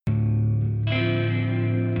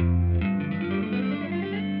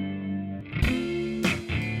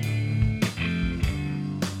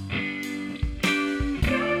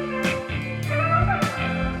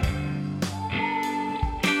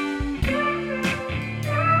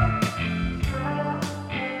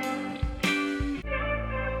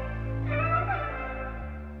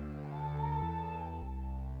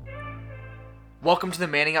Welcome to the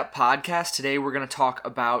Manning Up podcast. Today we're going to talk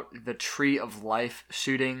about the Tree of Life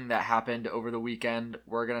shooting that happened over the weekend.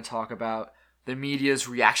 We're going to talk about the media's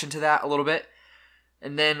reaction to that a little bit.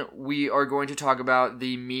 And then we are going to talk about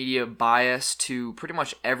the media bias to pretty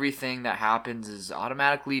much everything that happens is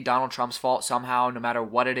automatically Donald Trump's fault somehow, no matter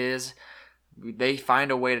what it is. They find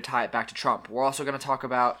a way to tie it back to Trump. We're also going to talk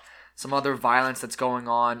about some other violence that's going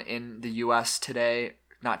on in the U.S. today.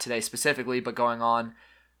 Not today specifically, but going on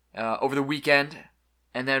over the weekend,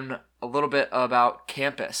 and then a little bit about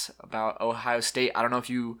campus, about Ohio State. I don't know if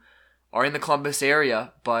you are in the Columbus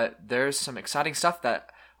area, but there's some exciting stuff that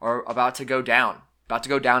are about to go down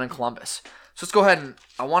in Columbus. So let's go ahead and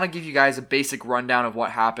I want to give you guys a basic rundown of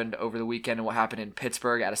what happened over the weekend and what happened in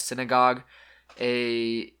Pittsburgh at a synagogue.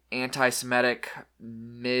 A anti-Semitic,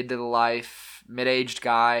 mid-aged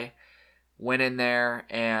guy went in there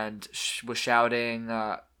and was shouting,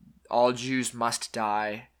 all Jews must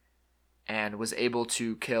die, and was able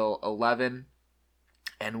to kill 11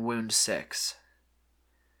 and wound 6.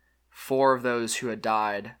 4 of those who had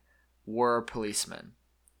died were policemen.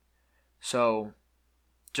 So,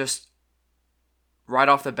 just right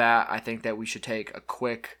off the bat, I think that we should take a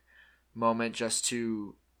quick moment just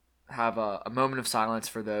to have a moment of silence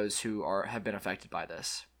for those who have been affected by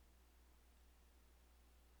this.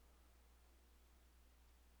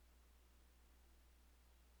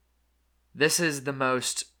 This is the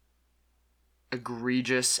most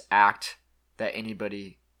egregious act that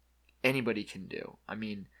anybody can do. I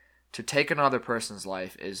mean, to take another person's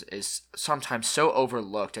life is sometimes so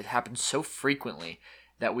overlooked. It happens so frequently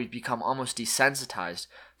that we've become almost desensitized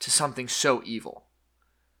to something so evil.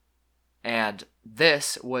 And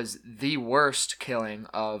this was the worst killing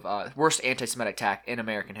of worst anti-Semitic attack in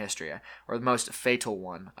American history, or the most fatal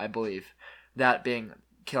one, I believe. That being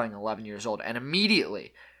killing 11 years old, and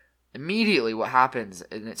immediately what happens,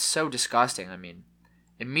 and it's so disgusting, I mean,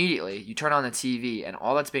 immediately you turn on the TV and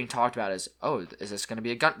all that's being talked about is, oh, is this going to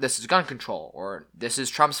be this is gun control, or this is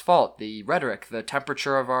Trump's fault, the rhetoric, the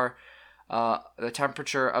temperature of the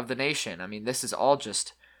temperature of the nation. I mean, this is all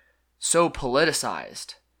just so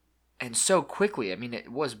politicized and so quickly. I mean, it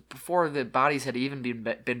was before the bodies had even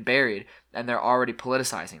been buried and they're already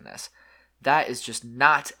politicizing this. That is just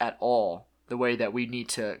not at all the way that we need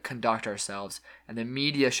to conduct ourselves, and the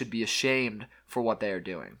media should be ashamed for what they are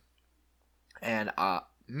doing. And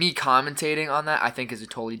me commentating on that, I think, is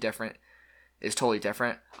totally different.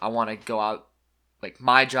 I want to go out, like,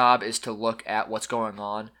 my job is to look at what's going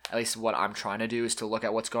on. At least what I'm trying to do is to look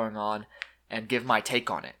at what's going on and give my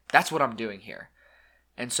take on it. That's what I'm doing here.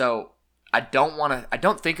 And so I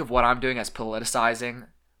don't think of what I'm doing as politicizing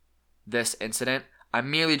this incident.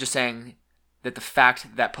 I'm merely just saying that the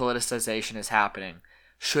fact that politicization is happening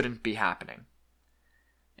shouldn't be happening.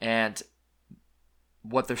 And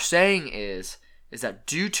what they're saying is that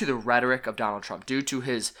due to the rhetoric of Donald Trump, due to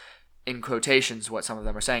his, in quotations, what some of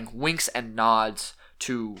them are saying, winks and nods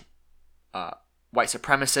to white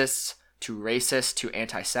supremacists, to racists, to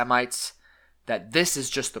anti-Semites, that this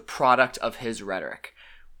is just the product of his rhetoric.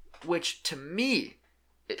 Which, to me,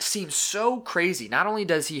 it seems so crazy. Not only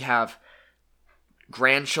does he have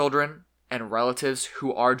grandchildren and relatives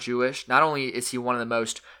who are Jewish, not only is he one of the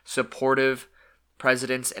most supportive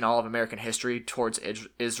presidents in all of American history towards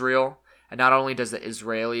Israel, and not only does the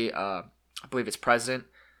Israeli, I believe it's president,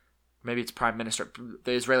 maybe it's prime minister,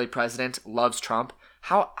 the Israeli president loves Trump.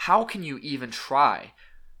 How can you even try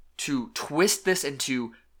to twist this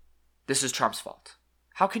into, this is Trump's fault?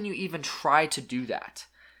 How can you even try to do that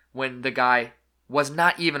when the guy was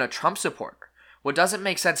not even a Trump supporter? What doesn't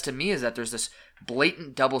make sense to me is that there's this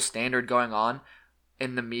blatant double standard going on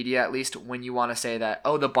in the media, at least, when you want to say that,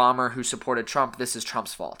 oh, the bomber who supported Trump, this is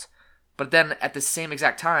Trump's fault. But then at the same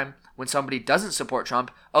exact time, when somebody doesn't support Trump,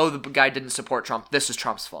 oh, the guy didn't support Trump, this is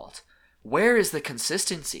Trump's fault. Where is the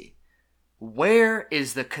consistency? Where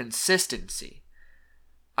is the consistency?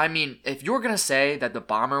 I mean, if you're going to say that the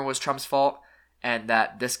bomber was Trump's fault and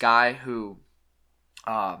that this guy who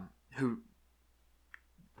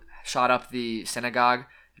shot up the synagogue,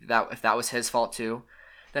 if that was his fault too,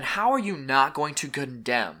 then how are you not going to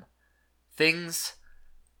condemn things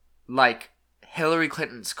like Hillary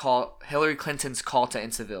Clinton's call to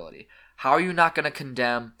incivility? How are you not going to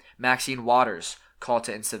condemn Maxine Waters' call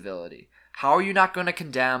to incivility? How are you not going to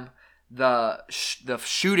condemn the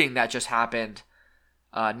shooting that just happened,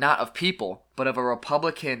 not of people, but of a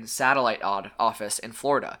Republican satellite office in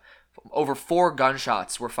Florida? Over 4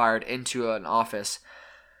 gunshots were fired into an office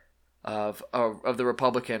of the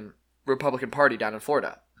Republican Party down in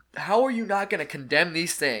Florida. How are you not going to condemn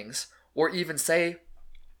these things, or even say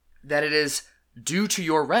that it is due to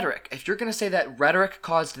your rhetoric? If you're going to say that rhetoric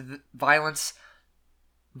caused violence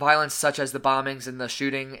violence such as the bombings and the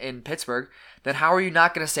shooting in Pittsburgh, then how are you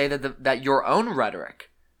not going to say that your own rhetoric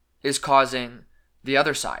is causing the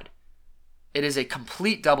other side? It is a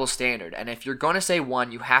complete double standard, and if you're going to say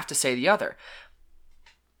one, you have to say the other.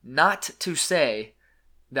 Not to say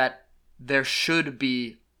that there should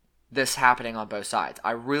be this happening on both sides.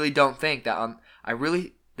 I really don't think that.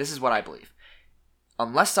 This is what I believe.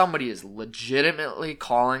 Unless somebody is legitimately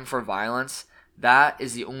calling for violence, that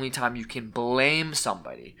is the only time you can blame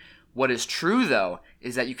somebody. What is true, though,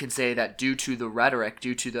 is that you can say that due to the rhetoric,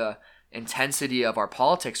 due to the intensity of our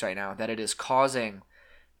politics right now, that it is causing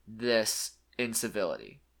this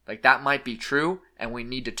incivility. Like, that might be true, and we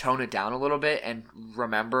need to tone it down a little bit and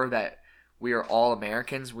remember that we are all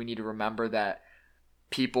Americans. We need to remember that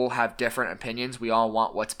people have different opinions. We all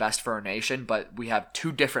want what's best for our nation, but we have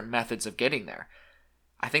two different methods of getting there.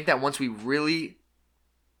 I think that once we really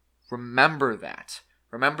remember that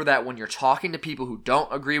when you're talking to people who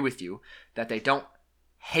don't agree with you, that they don't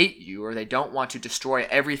hate you or they don't want to destroy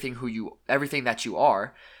everything that you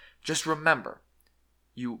are, just remember,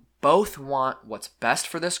 you both want what's best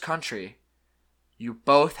for this country. You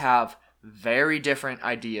both have very different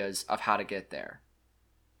ideas of how to get there.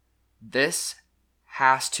 This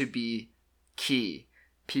has to be key.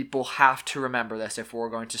 People have to remember this if we're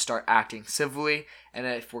going to start acting civilly and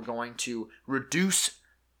if we're going to reduce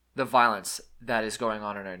the violence that is going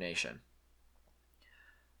on in our nation.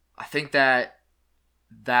 I think that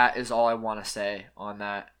is all I want to say on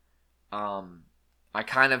that. I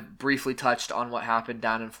kind of briefly touched on what happened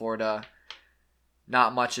down in Florida.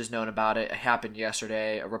 Not much is known about it. It happened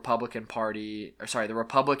yesterday. The Republican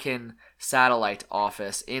satellite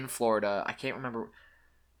office in Florida. I can't remember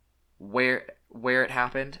where it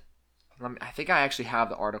happened. I think I actually have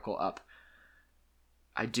the article up.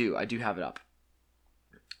 I do have it up.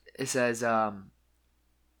 It says,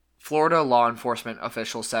 Florida law enforcement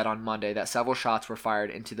officials said on Monday that several shots were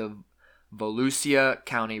fired into the Volusia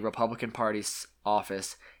County Republican Party's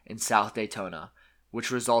office in South Daytona, which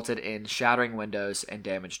resulted in shattering windows and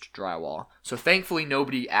damaged drywall. So thankfully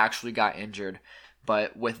nobody actually got injured,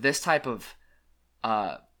 but with this type of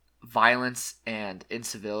violence and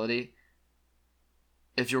incivility,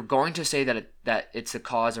 if you're going to say that it's a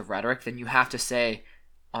cause of rhetoric, then you have to say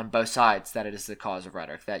on both sides that it is the cause of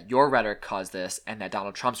rhetoric, that your rhetoric caused this and that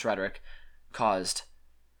Donald Trump's rhetoric caused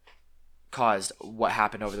what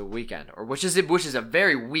happened over the weekend, or which is a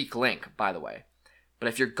very weak link, by the way. But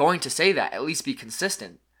if you're going to say that, at least be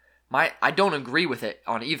consistent. I don't agree with it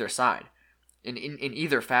on either side, in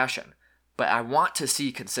either fashion, but I want to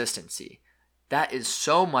see consistency. That is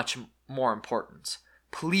so much more important.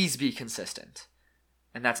 Please be consistent.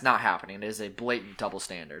 And that's not happening. It is a blatant double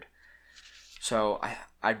standard. So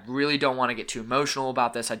I really don't want to get too emotional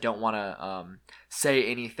about this. I don't want to say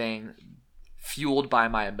anything fueled by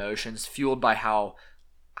my emotions, fueled by how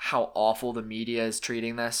awful the media is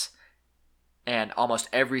treating this. And almost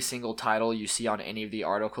every single title you see on any of the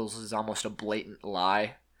articles is almost a blatant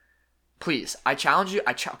lie. Please, I challenge you.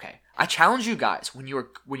 I challenge you guys when you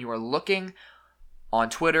are looking on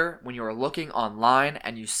Twitter, when you are looking online,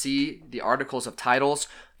 and you see the articles of titles,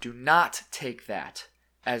 do not take that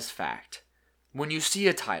as fact. When you see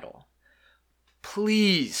a title,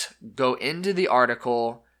 please go into the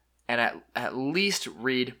article and at least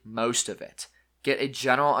read most of it. Get a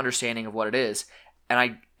general understanding of what it is, and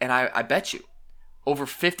I bet you over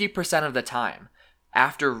 50% of the time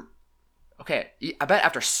I bet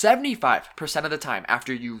after 75% of the time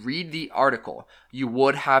after you read the article, you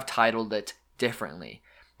would have titled it differently.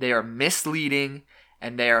 They are misleading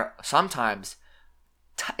and they are sometimes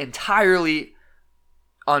entirely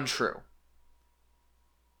untrue.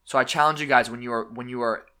 So I challenge you guys, when you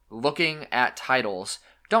are looking at titles,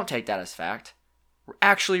 don't take that as fact.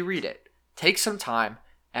 Actually read it. Take some time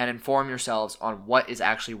and inform yourselves on what is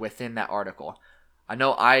actually within that article. I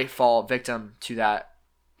know I fall victim to that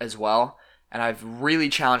as well, and I've really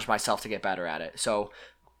challenged myself to get better at it. So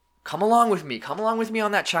come along with me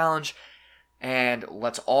on that challenge, and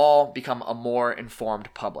let's all become a more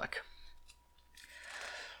informed public.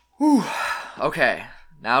 Whew. Okay,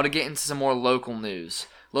 now to get into some more local news.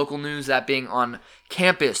 Local news, that being on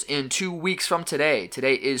campus in 2 weeks from today.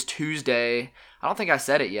 Today is Tuesday. I don't think I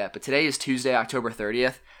said it yet, but today is Tuesday, October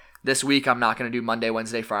 30th. This week, I'm not going to do Monday,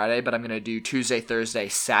 Wednesday, Friday, but I'm going to do Tuesday, Thursday,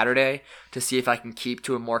 Saturday to see if I can keep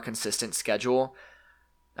to a more consistent schedule.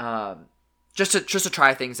 Just to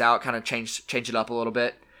try things out, kind of change it up a little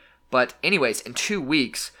bit. But anyways, in 2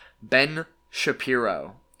 weeks, Ben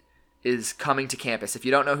Shapiro is coming to campus. If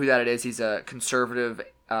you don't know who that is, he's a conservative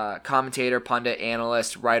commentator, pundit,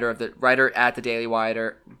 analyst, writer at the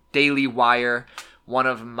Daily Wire, one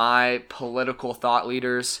of my political thought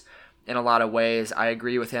leaders in a lot of ways. I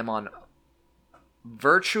agree with him on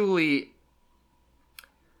virtually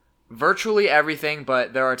everything,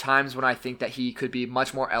 but there are times when I think that he could be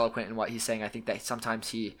much more eloquent in what he's saying. I think that sometimes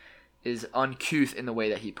he is uncouth in the way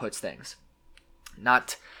that he puts things.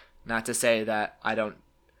 Not to say that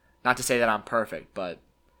I'm perfect, but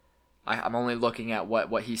I'm only looking at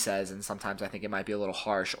what he says, and sometimes I think it might be a little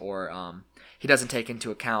harsh, or he doesn't take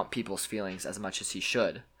into account people's feelings as much as he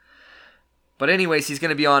should. But anyways, he's going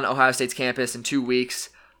to be on Ohio State's campus in 2 weeks.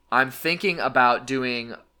 I'm thinking about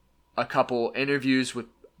doing a couple interviews with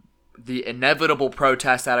the inevitable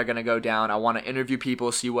protests that are going to go down. I want to interview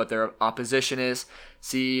people, see what their opposition is,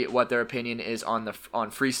 see what their opinion is on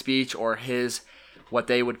free speech or what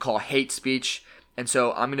they would call hate speech. And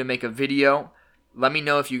so I'm going to make a video. Let me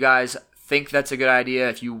know if you guys think that's a good idea,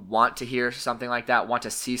 if you want to hear something like that, want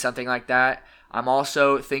to see something like that. I'm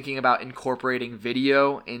also thinking about incorporating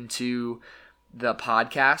video into the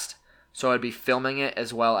podcast. So I'd be filming it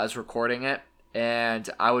as well as recording it, and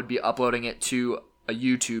I would be uploading it to a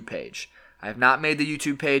YouTube page. I have not made the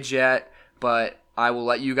YouTube page yet, but I will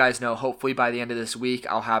let you guys know. Hopefully by the end of this week,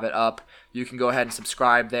 I'll have it up. You can go ahead and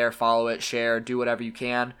subscribe there, follow it, share, do whatever you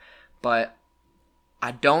can. But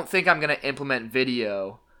I don't think I'm going to implement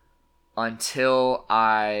video until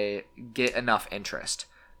I get enough interest.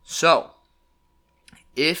 So,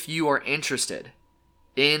 if you are interested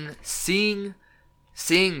in seeing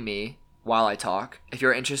me while I talk, if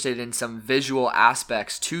you're interested in some visual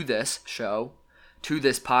aspects to this show, to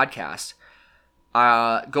this podcast,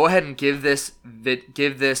 go ahead and give this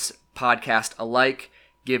podcast a like,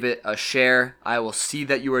 give it a share. I will see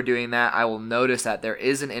that you are doing that. I will notice that there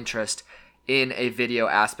is an interest in a video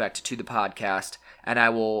aspect to the podcast, and I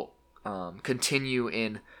will continue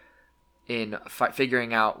in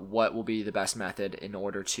figuring out what will be the best method in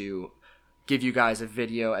order to give you guys a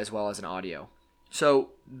video as well as an audio. So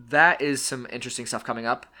that is some interesting stuff coming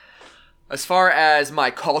up. As far as my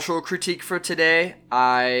cultural critique for today,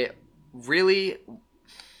 I was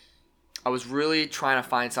really trying to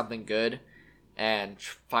find something good and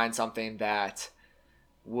find something that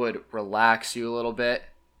would relax you a little bit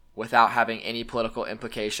without having any political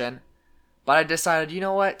implication. But I decided, you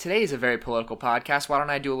know what? Today is a very political podcast. Why don't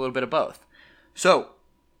I do a little bit of both? So,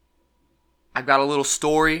 I've got a little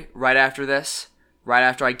story right after this, right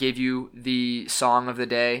after I give you the song of the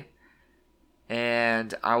day,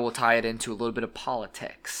 and I will tie it into a little bit of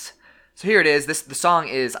politics. So here it is. The song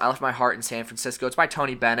is I Left My Heart in San Francisco. It's by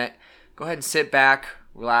Tony Bennett. Go ahead and sit back,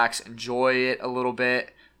 relax, enjoy it a little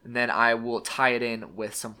bit, and then I will tie it in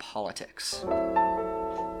with some politics.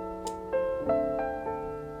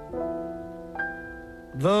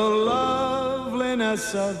 The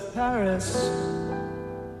loveliness of Paris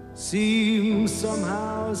seems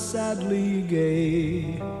somehow sadly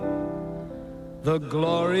gay. The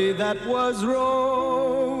glory that was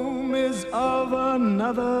Rome is of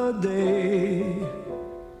another day.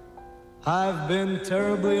 I've been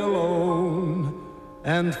terribly alone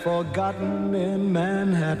and forgotten in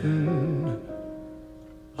Manhattan.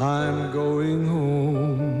 I'm going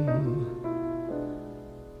home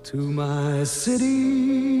to my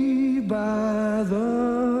city by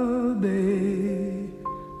the bay.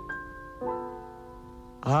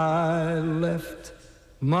 I left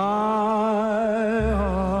my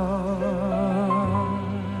heart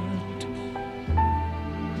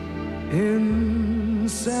in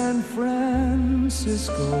San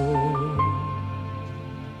Francisco.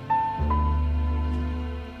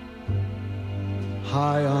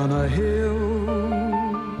 High on a hill,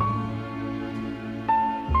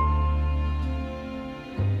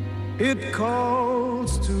 it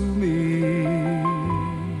calls to me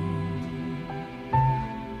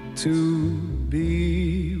to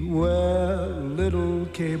be where little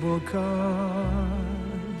cable cars.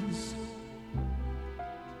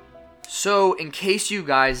 So, in case you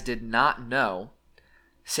guys did not know,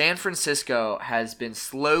 San Francisco has been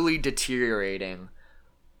slowly deteriorating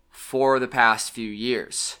for the past few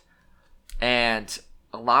years. And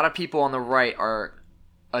a lot of people on the right are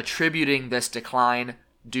attributing this decline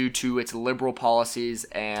due to its liberal policies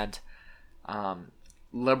and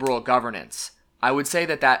liberal governance. I would say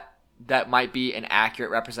that might be an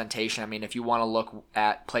accurate representation. I mean, if you want to look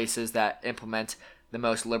at places that implement the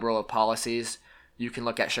most liberal of policies, you can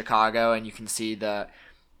look at Chicago and you can see the,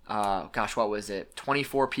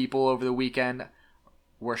 24 people over the weekend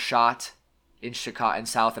were shot in Chicago, in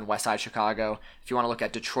South and West Side Chicago. If you want to look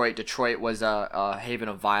at Detroit was a haven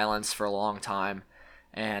of violence for a long time,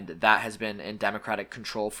 and that has been in Democratic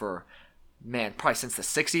control for, probably since the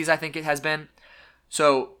 60s, I think it has been.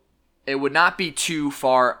 So it would not be too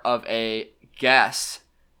far of a guess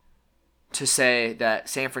to say that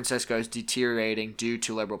San Francisco is deteriorating due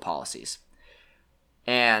to liberal policies.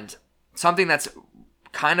 And something that's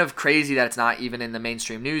kind of crazy that it's not even in the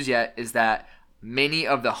mainstream news yet is that many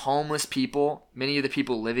of the homeless people, many of the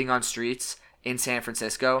people living on streets in San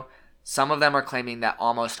Francisco, some of them are claiming that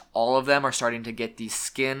almost all of them are starting to get these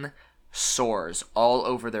skin sores all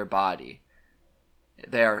over their body.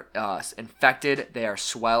 They are infected, they are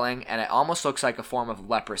swelling, and it almost looks like a form of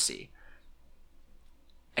leprosy.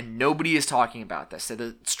 And nobody is talking about this. So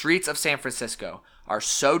the streets of San Francisco are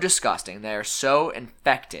so disgusting, they are so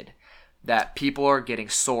infected that people are getting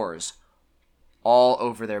sores all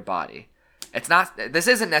over their body. This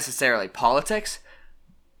isn't necessarily politics,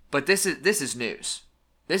 but this is news.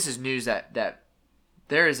 This is news that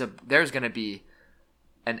there's going to be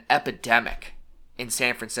an epidemic in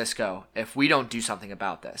San Francisco if we don't do something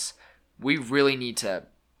about this. We really need to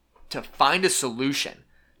find a solution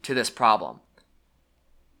to this problem.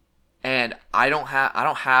 And I don't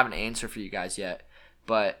have an answer for you guys yet,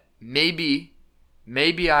 but maybe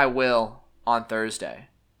I will on Thursday.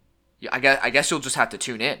 I guess you'll just have to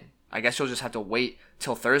tune in. I guess you'll just have to wait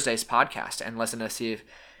till Thursday's podcast and listen to see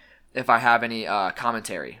if I have any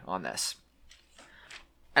commentary on this.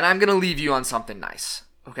 And I'm gonna leave you on something nice.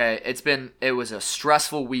 Okay, it was a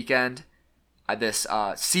stressful weekend. This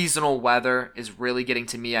seasonal weather is really getting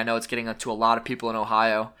to me. I know it's getting to a lot of people in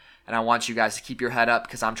Ohio, and I want you guys to keep your head up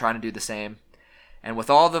because I'm trying to do the same. And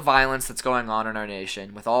with all the violence that's going on in our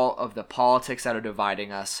nation, with all of the politics that are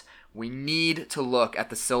dividing us, we need to look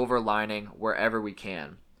at the silver lining wherever we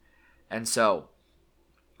can. And so,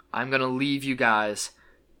 I'm going to leave you guys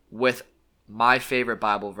with my favorite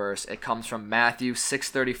Bible verse. It comes from Matthew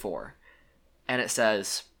 6:34, and it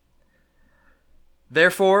says,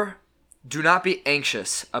 "Therefore, do not be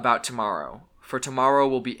anxious about tomorrow, for tomorrow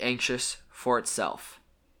will be anxious for itself.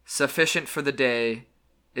 Sufficient for the day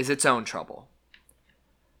is its own trouble."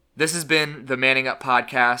 This has been the Manning Up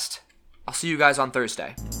Podcast. I'll see you guys on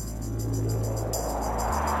Thursday.